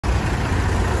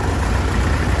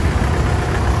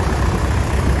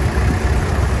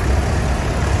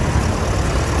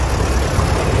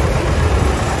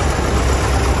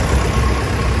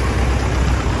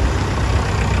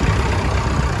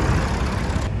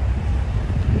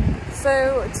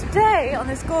So today, on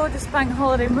this gorgeous bank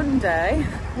holiday Monday,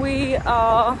 we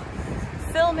are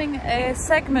filming a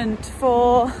segment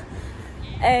for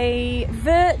a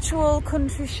virtual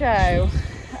country show,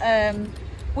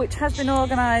 which has been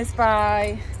organised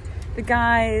by the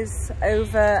guys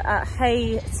over at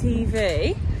Hey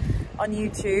TV on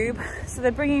YouTube. So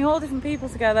they're bringing all different people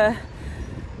together,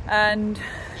 and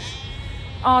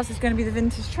ours is going to be the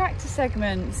vintage tractor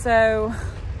segment. So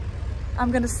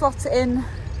I'm going to slot it in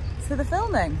to the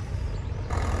filming.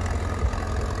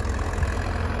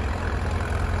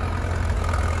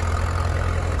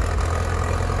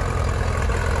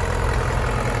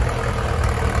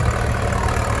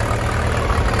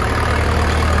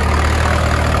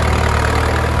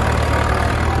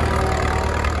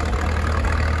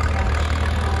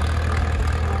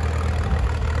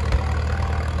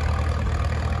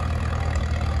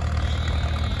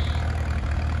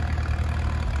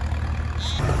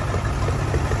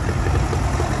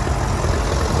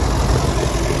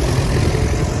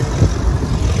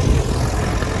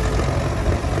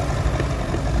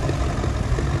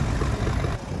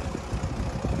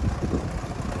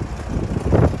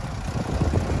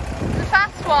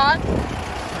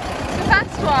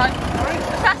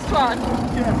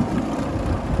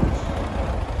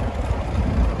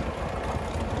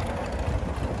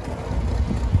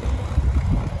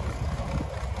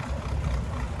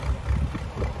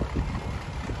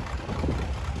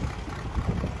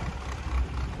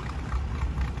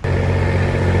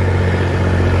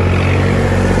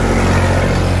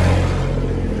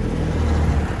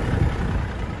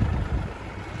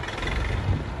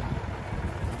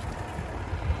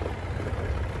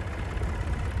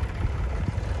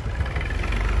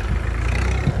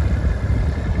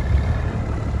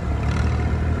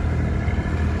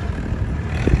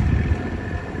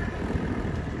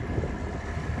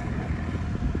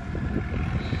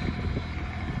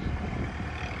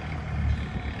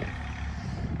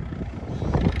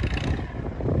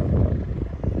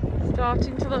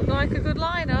 Starting to look like a good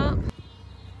lineup.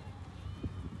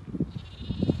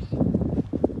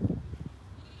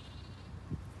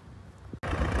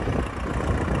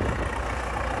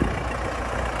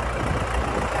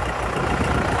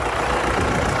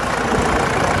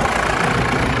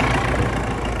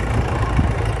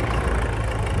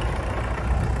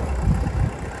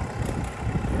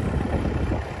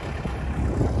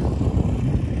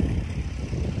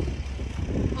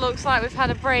 Looks like we've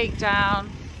had a breakdown.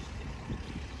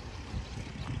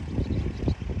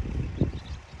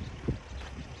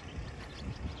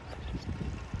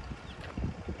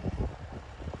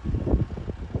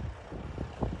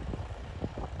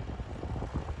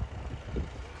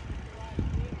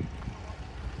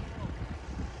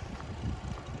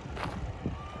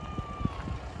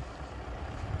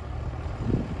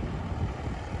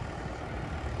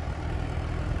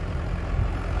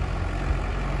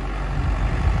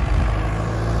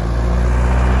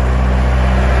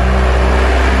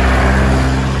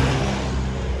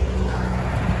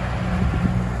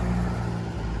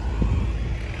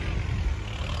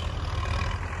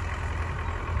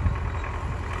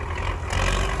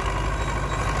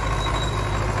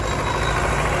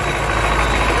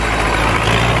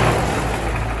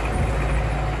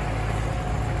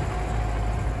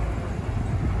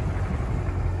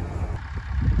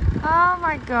 Oh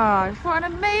my gosh, what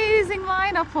an amazing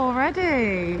lineup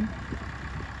already.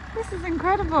 This is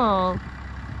incredible.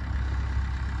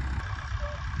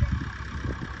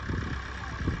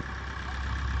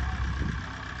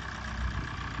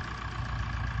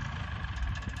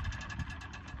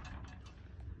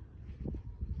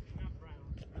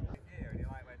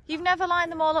 You've never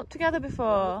lined them all up together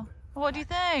before? What do you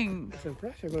think? It's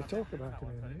impressive. We'll talk about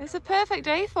it. It's a perfect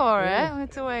day for it. We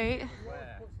have to wait.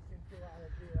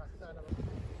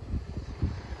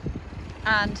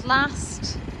 And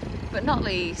last but not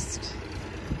least,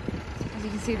 as you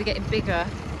can see, they're getting bigger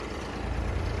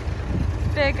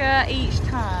each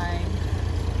time.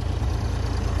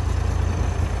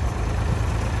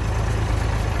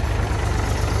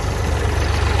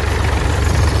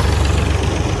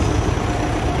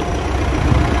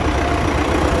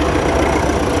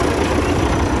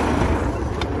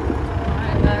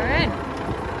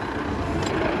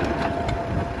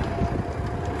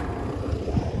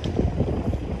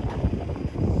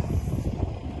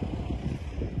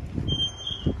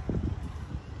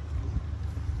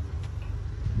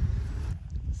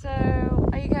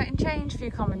 Change for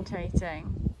your commentating.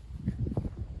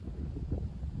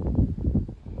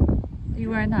 Are you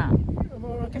wearing that?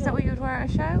 Is that what you would wear at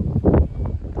a show?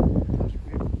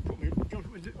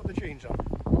 Put the jeans on.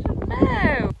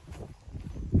 No.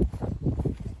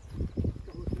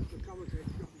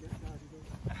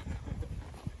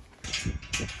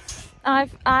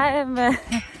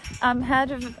 I'm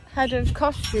head of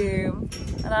costume,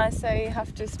 and I say you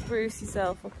have to spruce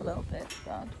yourself up a little bit,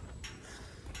 Dad.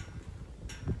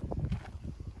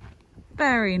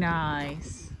 Very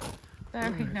nice.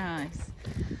 Very nice.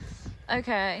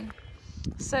 Okay,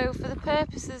 so for the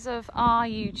purposes of our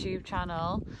YouTube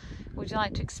channel, would you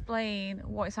like to explain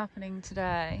what is happening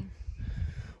today?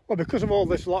 Well, because of all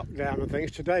this lockdown and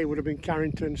things, today would have been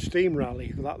Carrington's steam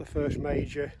rally, for that the first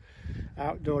major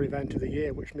outdoor event of the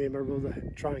year, which me and my brother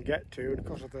try and get to, and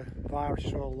because of the virus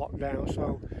it's all locked down,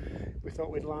 so we thought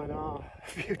we'd line our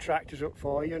few tractors up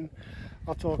for you and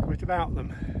I'll talk a bit about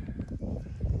them.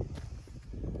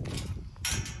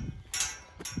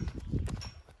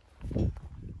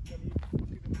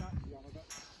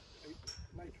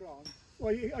 Well,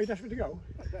 are you desperate to go?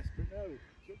 I'm desperate now.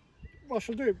 Well,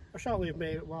 I shall leave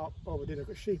me while over dinner,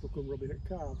 because sheep will come rubbing at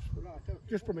calves. Right, okay.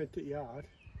 Just from into the yard.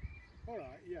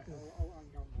 Alright, yeah, I'll hang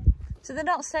on then. So they're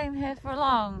not staying here for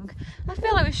long. I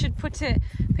feel like we should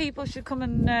people should come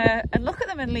and look at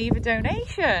them and leave a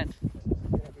donation.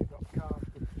 Yeah, we've got calves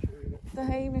to chew. The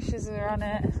Hamishes are on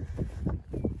it.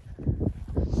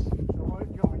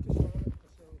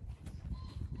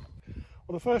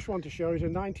 Well, the first one to show is a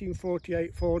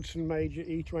 1948 Fordson Major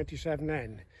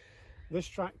E27N. This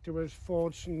tractor was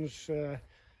Fordson's,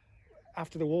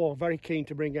 after the war, very keen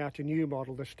to bring out a new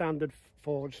model, the standard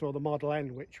Fordson, or the Model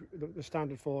N, which the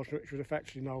standard Fordson, which was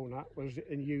affectionately known at, was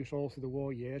in use all through the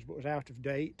war years, but was out of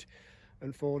date,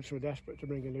 and Fordson were desperate to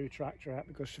bring a new tractor out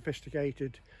because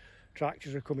sophisticated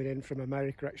tractors are coming in from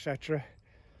America, etc.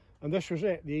 And this was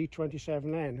it, the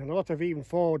E27N, and a lot of even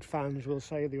Ford fans will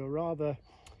say they were rather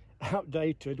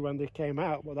outdated when they came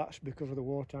out, but that's because of the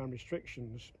wartime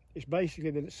restrictions. It's basically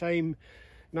the same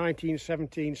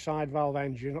 1917 side valve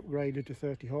engine upgraded to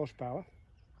 30 horsepower,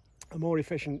 a more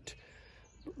efficient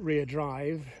rear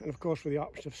drive, and of course with the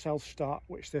option of self-start,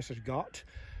 which this has got,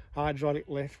 hydraulic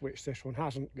lift, which this one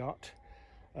hasn't got,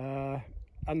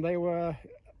 and they were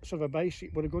sort of a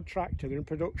basic but a good tractor. They're in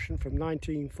production from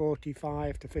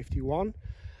 1945 to 51.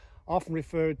 Often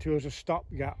referred to as a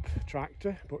stopgap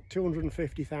tractor, but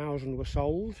 250,000 were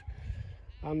sold,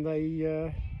 and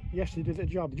they did a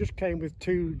job. They just came with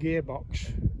two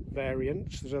gearbox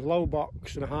variants. There's a low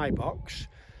box and a high box.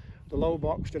 The low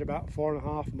box did about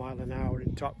 4.5 miles an hour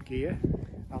in top gear,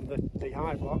 and the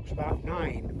high box about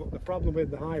 9. But the problem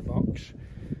with the high box,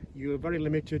 you were very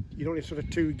limited. You'd only sort of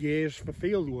 2 gears for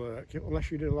field work,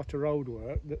 unless you did a lot of road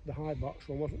work. The high box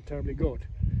one wasn't terribly good.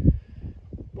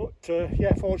 But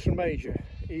yeah, Fordson Major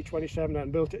E27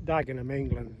 and built at Dagenham,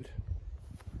 England.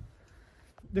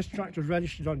 This tractor was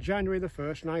registered on January the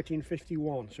 1st,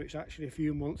 1951, so it's actually a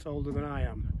few months older than I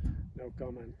am. No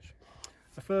comments.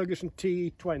 A Ferguson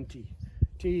TE20,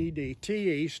 TED.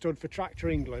 TE stood for Tractor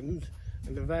England,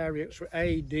 and the variants were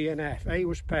A, D and F. A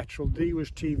was petrol, D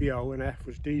was TVO and F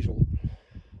was diesel.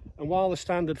 And while the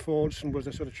standard Fordson was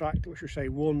a sort of tractor which we say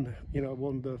won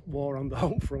the war on the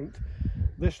home front,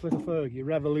 this little Fergie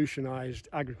revolutionised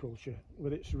agriculture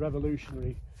with its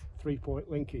revolutionary 3-point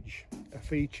linkage, a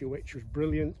feature which was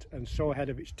brilliant and so ahead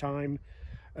of its time,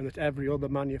 and that every other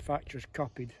manufacturer's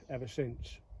copied ever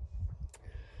since.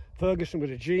 Ferguson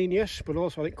was a genius, but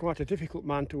also I think quite a difficult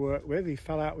man to work with. He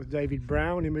fell out with David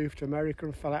Brown, he moved to America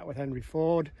and fell out with Henry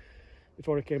Ford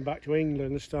before he came back to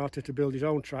England and started to build his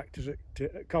own tractors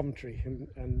at Coventry,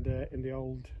 and in the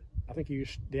old, I think he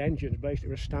used the engines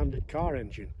basically a standard car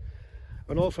engine.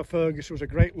 And also Ferguson was a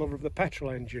great lover of the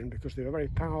petrol engine because they were very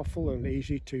powerful and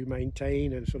easy to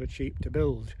maintain and sort of cheap to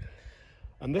build.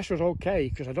 And this was okay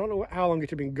because I don't know how long it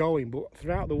had been going, but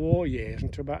throughout the war years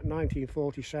until about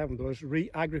 1947 there was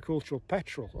agricultural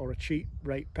petrol, or a cheap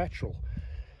rate petrol,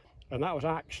 and that was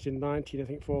axed in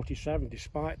 1947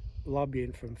 despite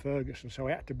lobbying from Ferguson. So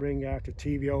I had to bring out a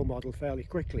TVO model fairly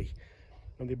quickly,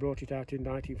 and they brought it out in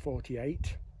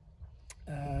 1948.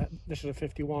 This is a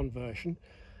 51 version.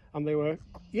 And they were,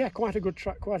 yeah, quite a good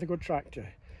tractor.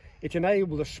 It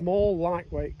enabled a small,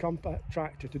 lightweight, compact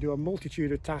tractor to do a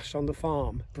multitude of tasks on the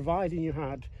farm, providing you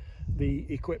had the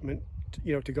equipment,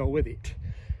 to go with it.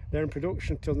 They're in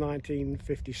production until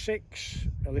 1956.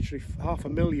 Literally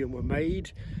 500,000 were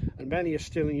made, and many are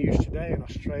still in use today in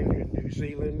Australia and New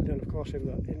Zealand, and of course up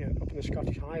in the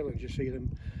Scottish Highlands you see them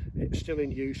still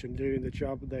in use and doing the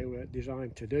job they were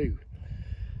designed to do.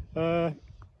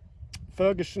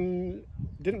 Ferguson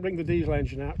didn't bring the diesel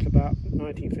engine out till about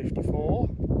 1954,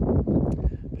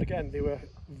 but again they were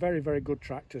very, very good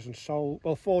tractors and sold.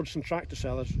 Well, Fordson tractor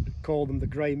sellers call them the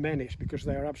grey menace because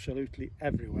they are absolutely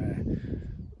everywhere.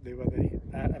 They were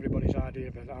everybody's idea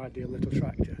of an ideal little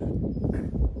tractor.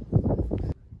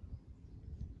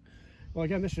 Well,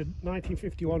 again, this is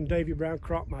 1951 David Brown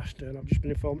cropmaster, and I've just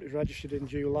been informed it was registered in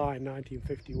July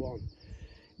 1951.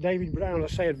 David Brown,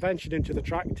 as I say, had ventured into the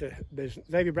tractor business.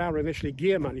 David Brown were initially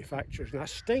gear manufacturers, and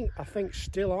I think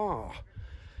still are.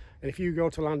 And if you go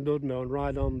to Llandudno and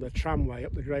ride on the tramway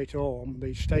up the Great Orme,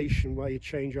 the station where you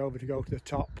change over to go to the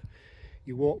top,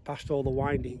 you walk past all the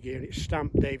winding gear and it's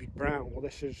stamped David Brown. Well,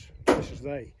 this is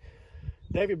they.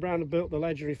 David Brown had built the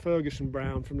legendary Ferguson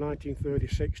Brown from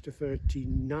 1936 to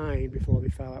 39 before they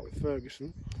fell out with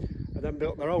Ferguson, and then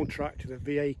built their own tractor, the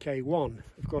VAK1.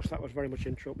 Of course, that was very much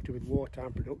interrupted with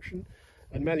wartime production,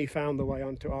 and many found their way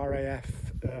onto RAF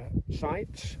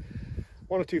sites.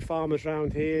 One or two farmers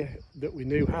around here that we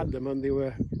knew had them, and they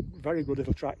were very good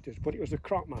little tractors, but it was the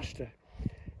cropmaster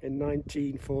in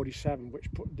 1947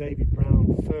 which put David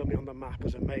Brown firmly on the map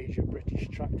as a major British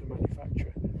tractor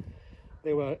manufacturer.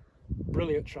 They were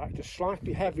brilliant tractors,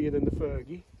 slightly heavier than the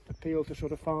Fergie, appealed to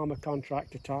sort of farmer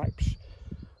contractor types,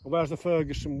 and whereas the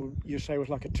Ferguson, you say, was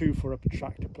like a 2-furrow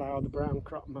tractor plough, the Brown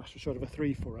cropmaster sort of a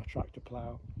 3-furrow tractor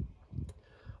plough.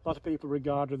 A lot of people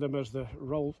regarded them as the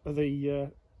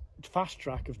fast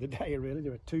track of the day, really.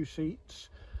 There were 2 seats,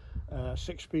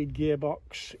 6-speed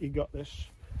gearbox. You got this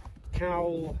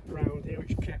cowl around here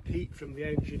which kept heat from the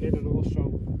engine in and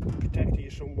also protected you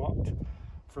somewhat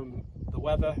from the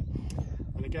weather.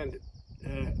 And again,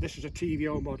 this is a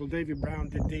TVO model. David Brown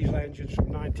did diesel engines from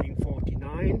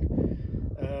 1949.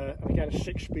 And again, a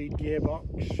 6-speed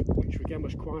gearbox, which again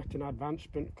was quite an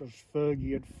advancement because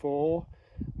Fergie had 4.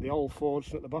 The old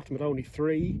Fordson at the bottom had only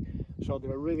 3, so they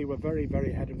were very,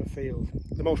 very ahead of the field.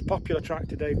 The most popular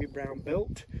tractor David Brown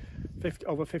built,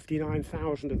 over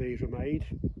 59,000 of these were made,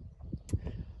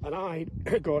 and I'd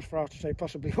go as far as to say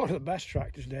possibly one of the best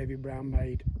tractors David Brown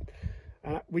made.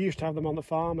 We used to have them on the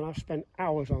farm, and I've spent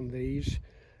hours on these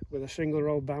with a single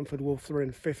row Bamford Wolf through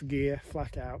in 5th gear,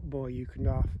 flat out. Boy, you can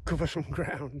cover some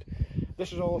ground.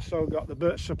 This has also got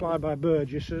the supplied by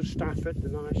Burgess's, Stafford, the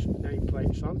nice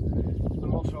nameplates on,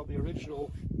 and also the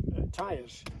original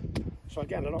tyres. So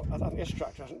again, I think this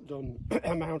tractor hasn't done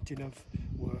a mountain of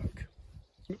work.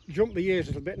 Jump the years a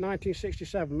little bit,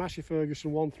 1967, Massey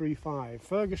Ferguson 135.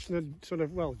 Ferguson had sort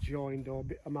of, well, joined or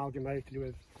amalgamated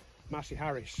with Massey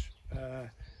Harris.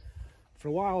 For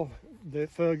a while, the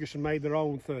Ferguson made their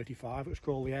own 35, it was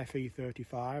called the FE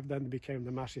 35, then they became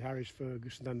the Massey Harris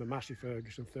Ferguson, then the Massey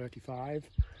Ferguson 35.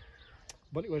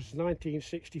 But it was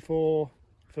 1964,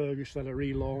 Ferguson had a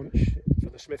relaunch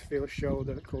for the Smithfield show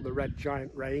that called the Red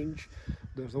Giant range.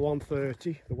 There was the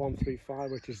 130, the 135,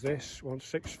 which is this,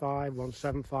 165,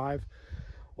 175,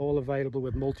 all available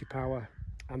with multi-power,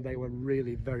 and they were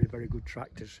really very, very good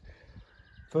tractors.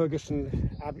 Ferguson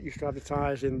used to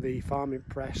advertise in the farming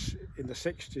press in the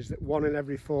 60s that 1 in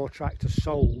every 4 tractors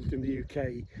sold in the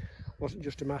UK wasn't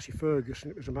just a Massey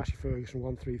Ferguson, it was a Massey Ferguson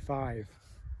 135.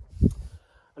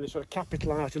 And it sort of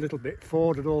capitalised a little bit.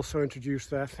 Ford had also introduced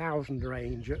their 1000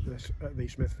 range at the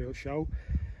Smithfield show,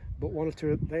 but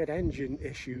they had engine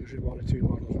issues with 1 or 2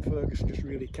 models, and Ferguson just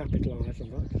really capitalised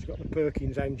on that. It's got the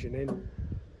Perkins engine in.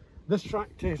 This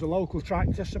tractor is a local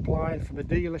tractor supplied from a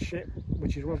dealership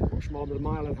which is much more than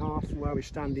 1.5 miles from where we're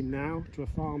standing now, to a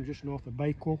farm just north of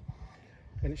Bakewell,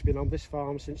 and it's been on this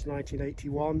farm since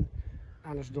 1981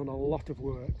 and has done a lot of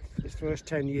work. For the first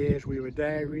 10 years we were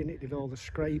dairying, it did all the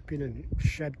scraping and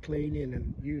shed cleaning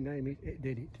and you name it, it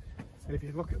did it. And if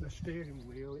you look at the steering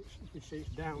wheel, you see it's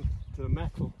down to the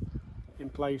metal in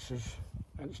places,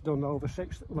 and it's done over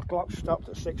 6, the clock stopped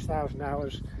at 6,000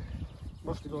 hours.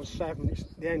 Must have done 7.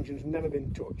 The engine's never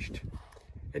been touched.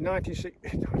 In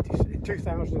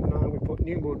 2009 we put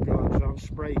new mud guards on,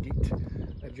 sprayed it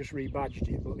and just rebadged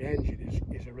it, but the engine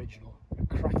is original. A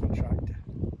cracking tractor.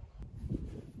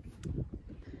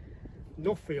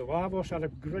 Nuffield. Well, I've also had a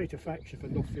great affection for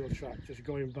Nuffield tractors,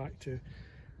 going back to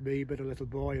me being a little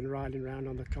boy and riding around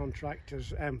on the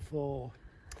contractor's M4.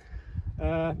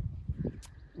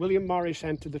 William Morris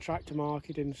entered the tractor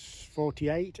market in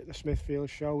 '48 at the Smithfield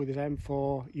show with his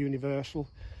M4 Universal.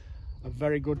 A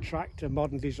very good tractor,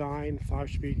 modern design,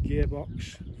 5-speed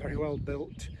gearbox, very well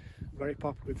built, very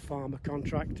popular with farmer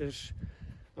contractors,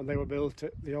 and they were built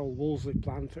at the old Wolseley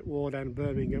plant at Ward End,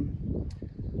 Birmingham.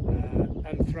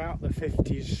 And throughout the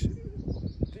 50s,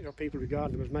 people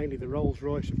regarded them as mainly the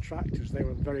Rolls-Royce of tractors. They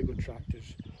were very good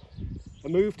tractors. A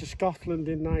move to Scotland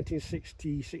in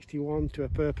 1960-61 to a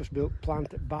purpose-built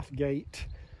plant at Bathgate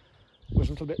was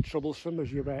a little bit troublesome,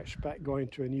 as you may expect, going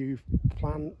to a new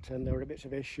plant, and there were bits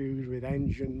of issues with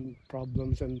engine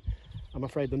problems, and I'm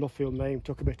afraid the Nuffield name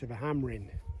took a bit of a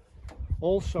hammering.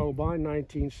 Also, by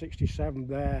 1967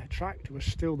 their tractor was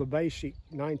still the basic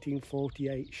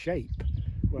 1948 shape,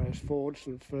 whereas Fordson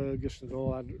and Ferguson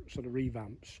all had sort of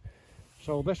revamps.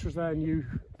 So this was their new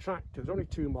tractor. There's only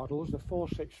two models, the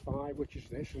 465, which is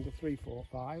this, and the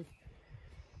 345.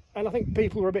 And I think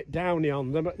people were a bit downy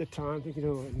on them at the time, thinking,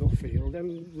 oh, Nuffield.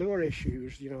 And there were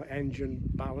issues, you know, engine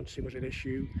balancing was an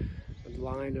issue, and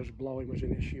liners blowing was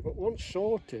an issue. But once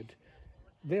sorted,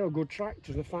 they are good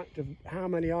tractors. The fact of how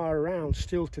many are around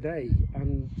still today,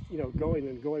 and you know,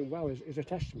 going well is a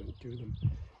testament to them.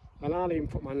 And I'll even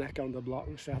put my neck on the block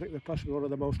and say I think they're possibly one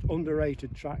of the most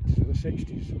underrated tractors of the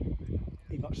 60s.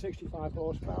 You've got 65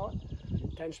 horsepower,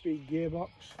 10-speed gearbox,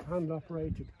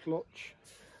 hand-operated clutch,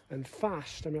 and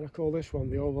fast. I mean, I call this one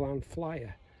the Overland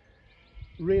Flyer.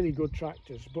 Really good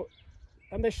tractors,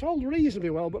 and they sold reasonably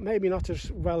well, but maybe not as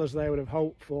well as they would have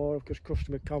hoped for, because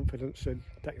customer confidence had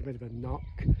taken a bit of a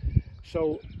knock.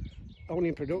 So only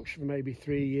in production for maybe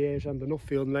 3 years, and the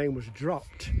Nuffield name was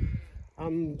dropped,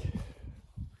 and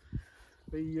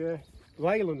the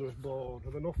Leyland was born,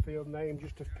 and the Nuffield name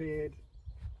just appeared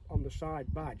on the side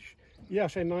badge.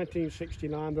 Yes, in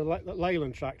 1969 the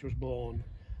Leyland tractor was born,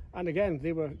 and again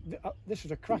this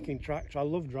is a cracking tractor. I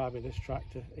love driving this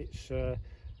tractor. It's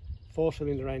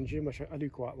 4-cylinder engine, which I do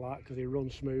quite like because they run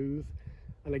smooth.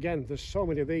 And again, there's so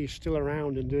many of these still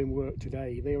around and doing work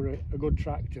today. They were a good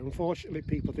tractor. Unfortunately,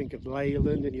 people think of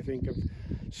Leyland and you think of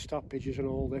stoppages and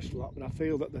all this lot, but I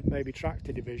feel that the maybe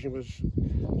tractor division was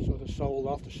sort of sold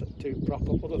off to prop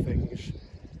up other things,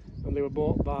 and they were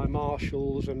bought by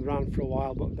Marshalls and ran for a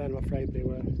while, but then I'm afraid they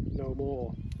were no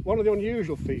more. One of the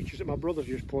unusual features that my brother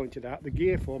just pointed out, the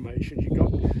gear formations. You've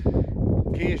got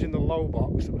gears in the low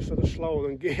box that were sort of slower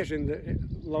than gears in the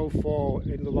low 4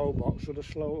 in the low box, sort of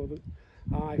slower than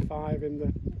high 5 in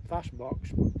the fast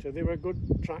box. But they were a good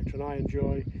tractor and I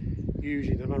enjoy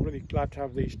using them. I'm really glad to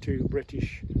have these two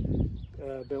British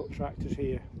built tractors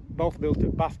here, both built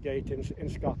at Bathgate in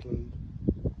Scotland.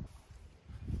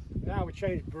 Now we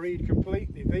changed breed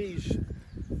completely. These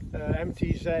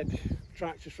MTZ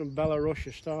tractors from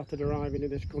Belarus started arriving in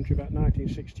this country about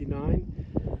 1969.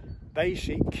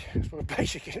 Basic, well,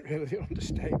 basic isn't really the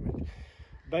understatement.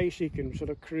 Basic and sort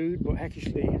of crude, but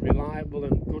heckishly reliable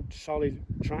and good solid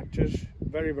tractors.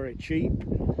 Very, very cheap,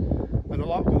 and a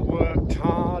lot of them worked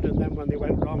hard, and then when they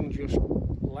went wrong just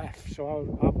left. So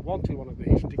I wanted one of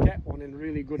these, and to get one in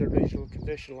really good original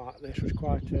condition like this was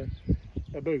quite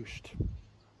a boost.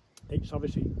 It's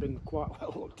obviously been quite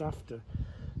well looked after.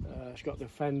 It's got the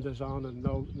fenders on and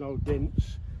no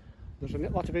dints. There's a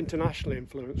lot of international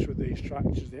influence with these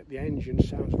tractors. The engine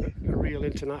sounds a real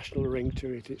international ring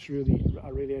to it. I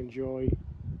really enjoy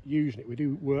using it. We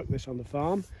do work this on the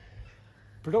farm.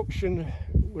 Production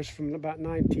was from about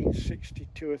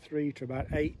 1962 or 3 to about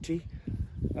 80,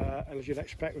 and as you'd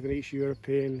expect with an East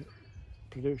European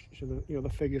producer, you know, the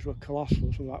figures were colossal.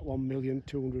 Something like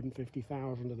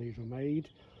 1,250,000 of these were made.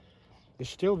 They're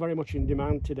still very much in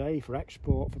demand today for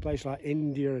export for places like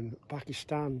India and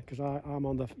Pakistan, because I'm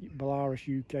on the Belarus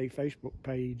UK Facebook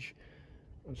page,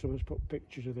 and someone's put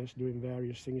pictures of this doing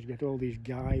various things. You get all these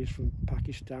guys from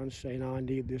Pakistan saying, I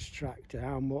need this tractor,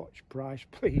 how much, price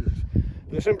please.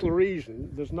 For the simple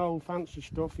reason, there's no fancy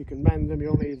stuff. You can mend them, you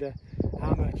only need a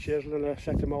hammer, chisel and a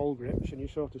set of mole grips, and you're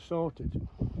sort of sorted.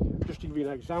 Just to give you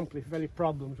an example, if you've any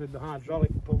problems with the hydraulic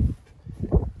pump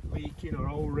leaking or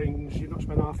O-rings, you're not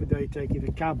spending half a day taking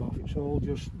the cab off. It's all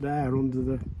just there under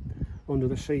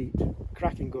the seat.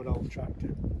 Cracking good old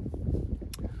tractor.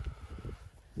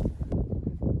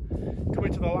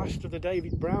 Coming to the last of the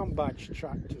David Brown badge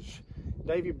tractors.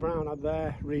 David Brown had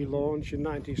their relaunch in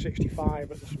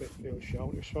 1965 at the Smithfield show.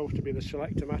 It was supposed to be the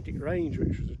Selectomatic range,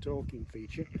 which was a talking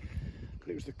feature, but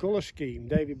it was the colour scheme.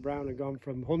 David Brown had gone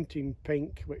from hunting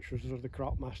pink, which was sort of the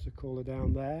cropmaster colour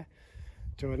down there,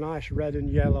 to a nice red and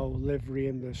yellow livery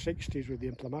in the 60s with the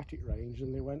Emblematic range,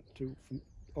 and they went to from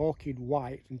orchid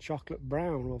white and chocolate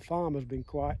brown. Well, farmers been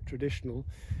quite traditional.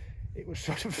 It was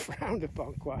sort of frowned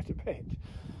upon quite a bit.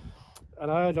 And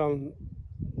I heard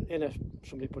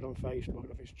somebody put on Facebook, I don't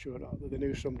know if it's true or not, that they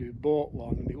knew somebody who bought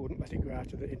one and they wouldn't let it go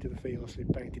out into the field, so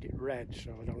they painted it red. So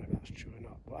I don't know if that's true or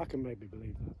not, but I can maybe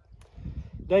believe that.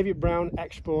 David Brown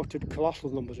exported colossal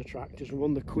numbers of tractors and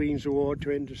won the Queen's Award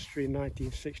to Industry in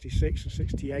 1966 and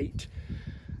 68.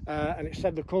 And it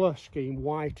said the colour scheme,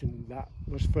 white, and that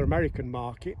was for American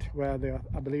market, where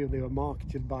I believe they were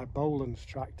marketed by Boland's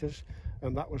tractors,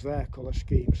 and that was their colour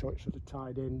scheme, so it sort of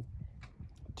tied in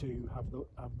to have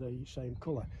the same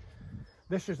colour.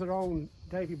 This is their own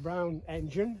David Brown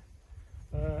engine,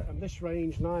 and this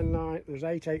range there's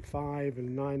 885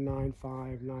 and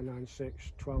 995,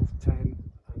 996, 1210.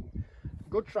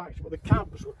 Good tractor, but the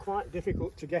cabs were quite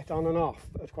difficult to get on and off.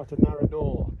 There's quite a narrow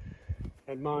door,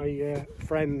 and my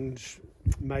friend's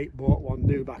mate bought one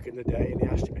new back in the day, and he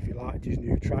asked him if he liked his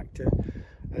new tractor,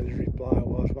 And his reply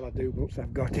was, well, I do once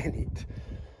I've got in it.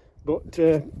 But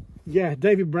yeah,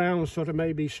 David Brown sort of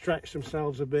maybe stretched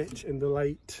themselves a bit in the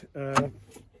late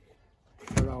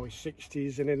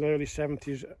 60s, and in the early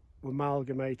 70s were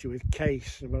amalgamated with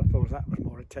Case, and I suppose that was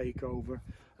more a takeover.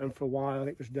 And for a while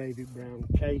it was David Brown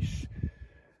Case,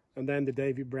 and then the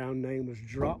David Brown name was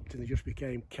dropped and it just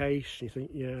became Case. You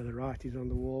think, yeah, the writing's on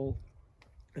the wall.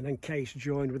 And then Case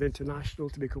joined with International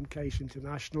to become Case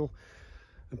International,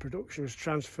 and production was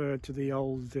transferred to the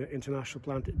old international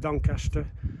plant at Doncaster.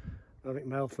 I think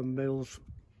Meltham Mills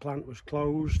plant was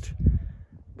closed,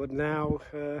 but now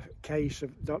Case,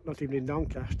 not even in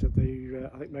Doncaster,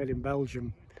 I think made in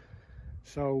Belgium.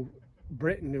 So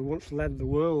Britain, who once led the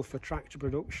world for tractor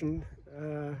production,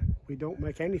 we don't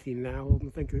make anything now other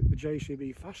than think of the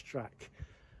JCB Fast Track.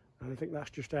 And I think that's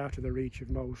just out of the reach of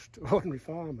most ordinary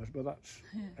farmers, but that's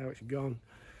how it's gone.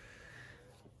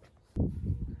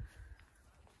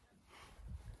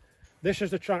 This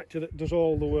is the tractor that does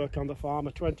all the work on the farm,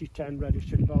 a 2010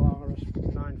 registered Belarus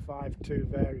 952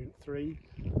 variant 3,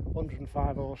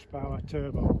 105 horsepower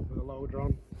turbo with a loader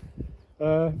on.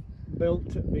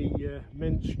 Built at the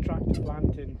Minsk tractor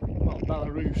plant in, well,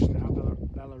 Belarus now.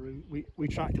 Belarus. We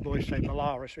tractor boys say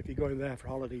Belarus. If you're going there for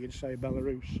holiday, you'd say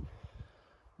Belarus.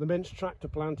 The Minsk tractor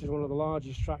plant is one of the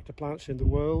largest tractor plants in the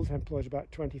world, employs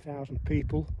about 20,000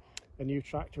 people. A new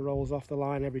tractor rolls off the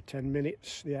line every 10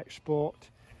 minutes. They export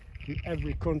to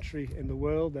every country in the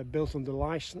world. They're built under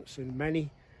license in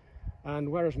many. And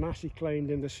whereas Massey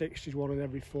claimed in the 60s 1 in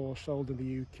every 4 sold in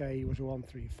the UK was a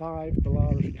 135,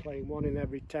 Belarus claimed 1 in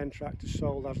every 10 tractors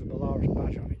sold has the Belarus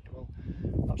badge on it. Well,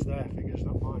 that's their figures,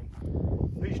 not mine.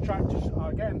 These tractors are,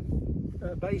 again,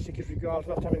 basic as regards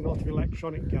not having a lot of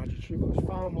electronic gadgetry, but there's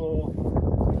far more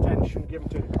attention given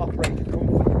to operator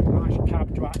comfort. You've got a nice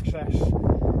cab to access,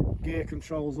 gear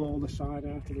controls all the side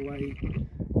out of the way,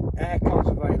 aircon's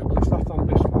available. It's not on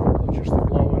this one, but just the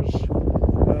blowers.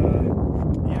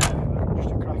 Yeah,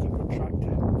 just a cracking good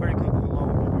tractor. Very good with the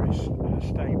loader, very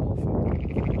stable for work.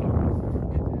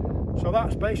 So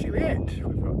that's basically it.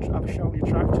 I've shown you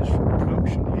tractors from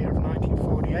production here of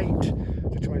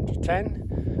 1948 to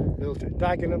 2010. Built at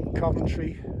Dagenham,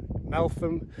 Coventry,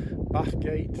 Meltham,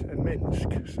 Bathgate and Minsk.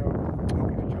 So I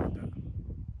hope you enjoyed that.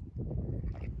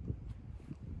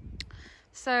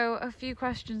 So a few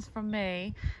questions from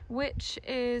me. Which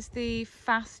is the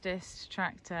fastest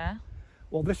tractor?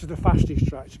 Well, this is the fastest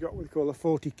tractor. It's got what we call a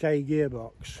 40k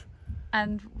gearbox.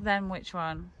 And then which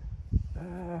one?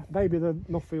 Maybe the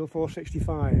Nuffield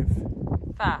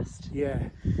 465. Fast? Yeah.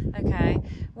 Okay.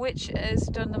 Which has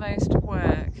done the most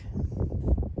work?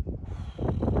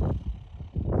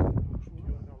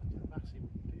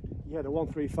 Yeah, the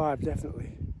 135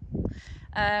 definitely.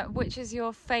 Which is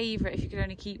your favourite, if you could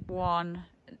only keep one,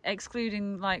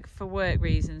 excluding like for work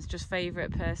reasons, just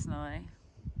favourite personally?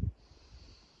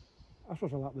 I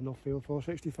suppose I like the Nuffield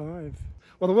 465.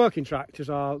 Well, the working tractors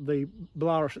are the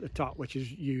Belarus at the top, which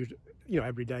is used, you know,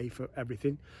 every day for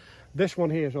everything. This one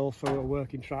here is also a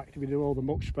working tractor. We do all the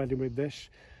muck spreading with this,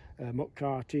 muck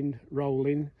carting,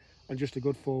 rolling, and just a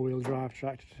good 4-wheel drive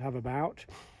tractor to have about.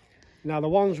 Now, the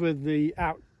ones with the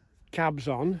out cabs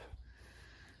on,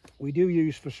 we do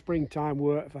use for springtime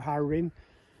work for harrowing,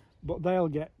 but they'll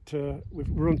get, we've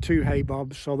run 2 hay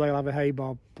bobs, so they'll have a hay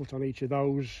bob put on each of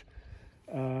those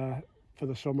for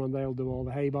the summer, and they'll do all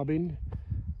the hay bobbing.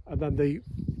 And then the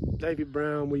David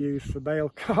Brown we use for bale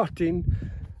carting,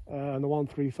 and the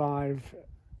 135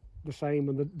 the same,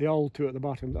 and the old 2 at the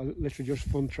bottom are literally just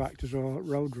fun tractors or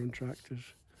road run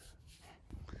tractors.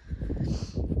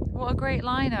 What a great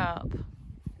lineup.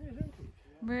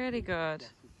 Really good.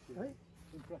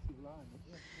 Impressive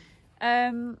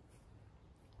line.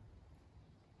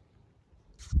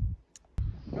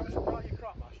 Your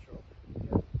cropmaster up?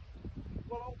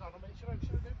 Well, hold on a minute. Should I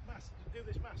do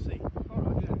this Massey? All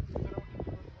right, yeah.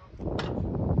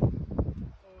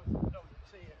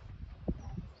 See you.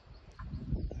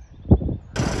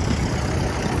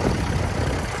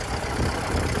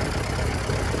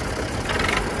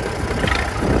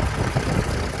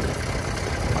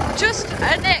 Just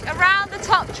Nick, around the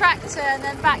top tractor and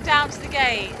then back down to the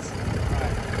gate.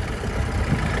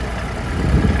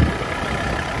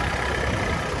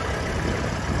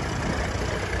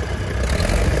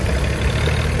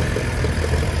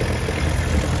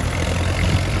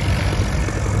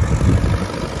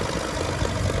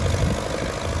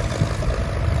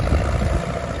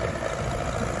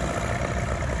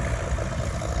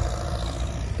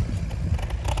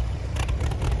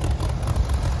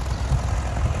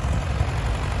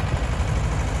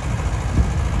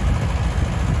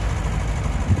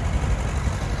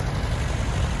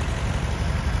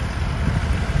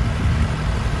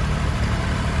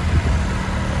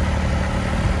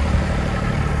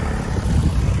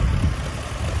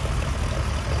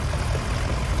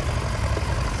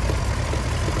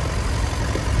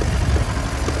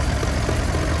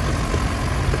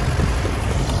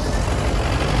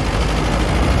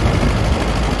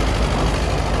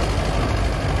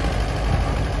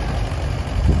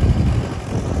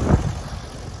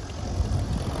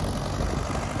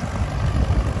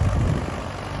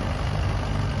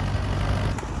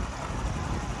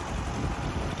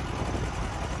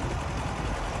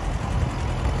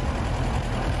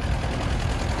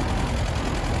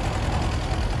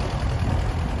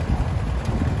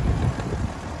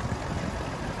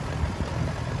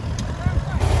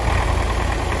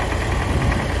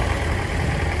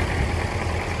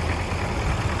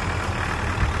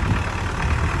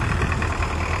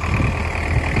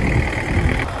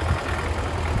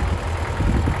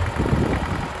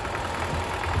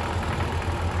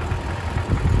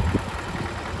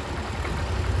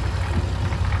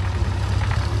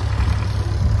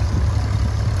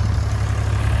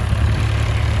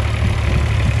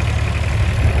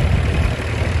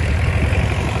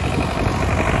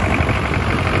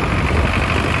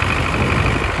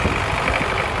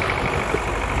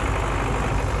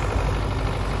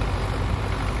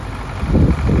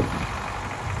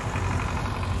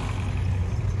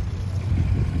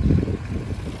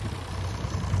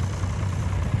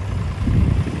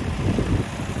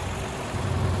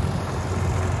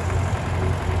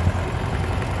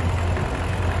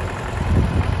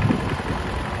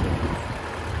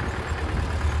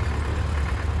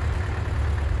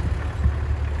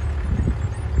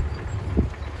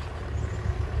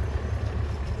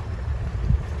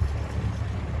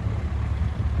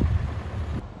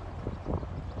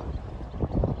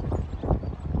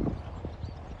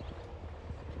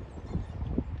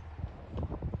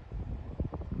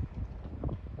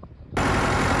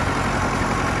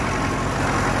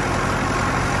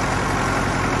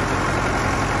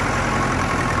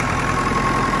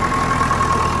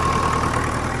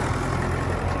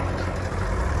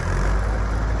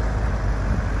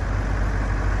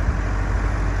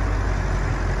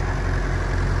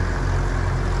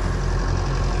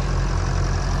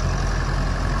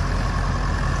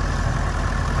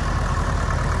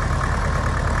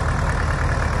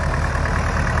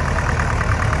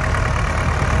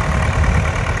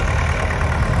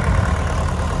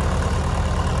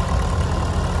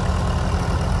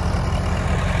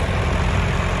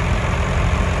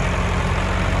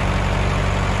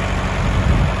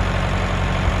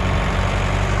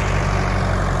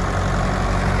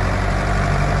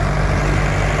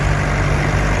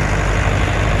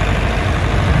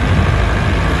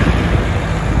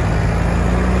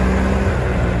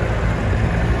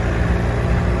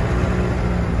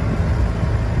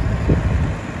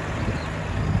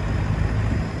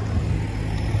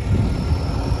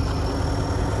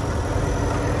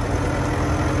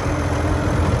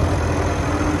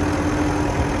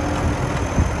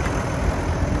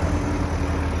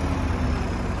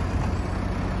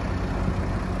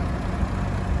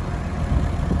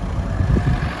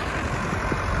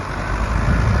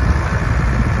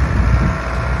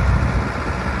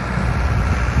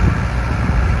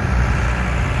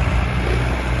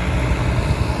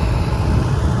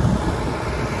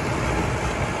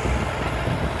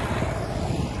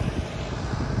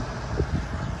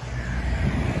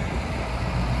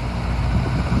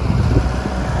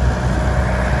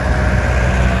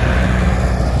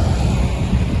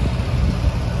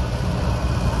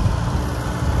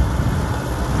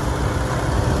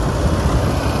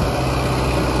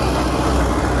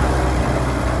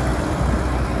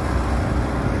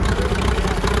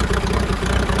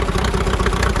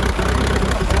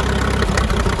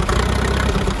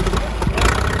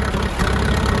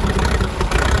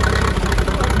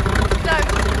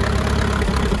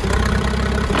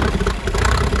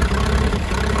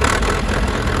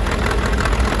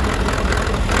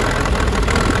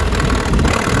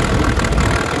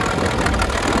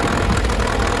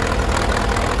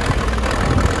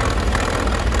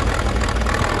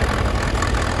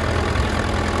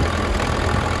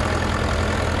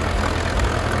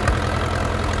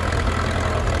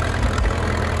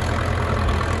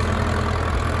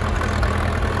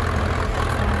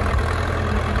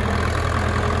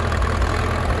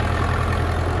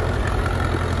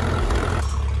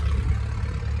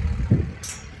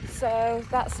 So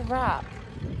that's a wrap.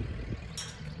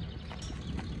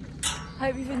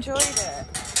 Hope you've enjoyed it.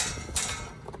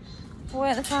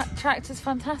 Weren't the tractors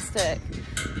fantastic?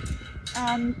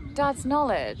 And Dad's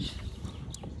knowledge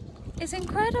is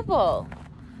incredible.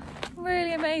 I'm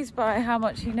really amazed by how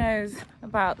much he knows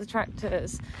about the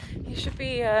tractors. He should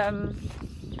be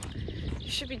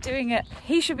doing it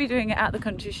at the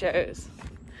country shows.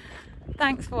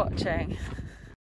 Thanks for watching.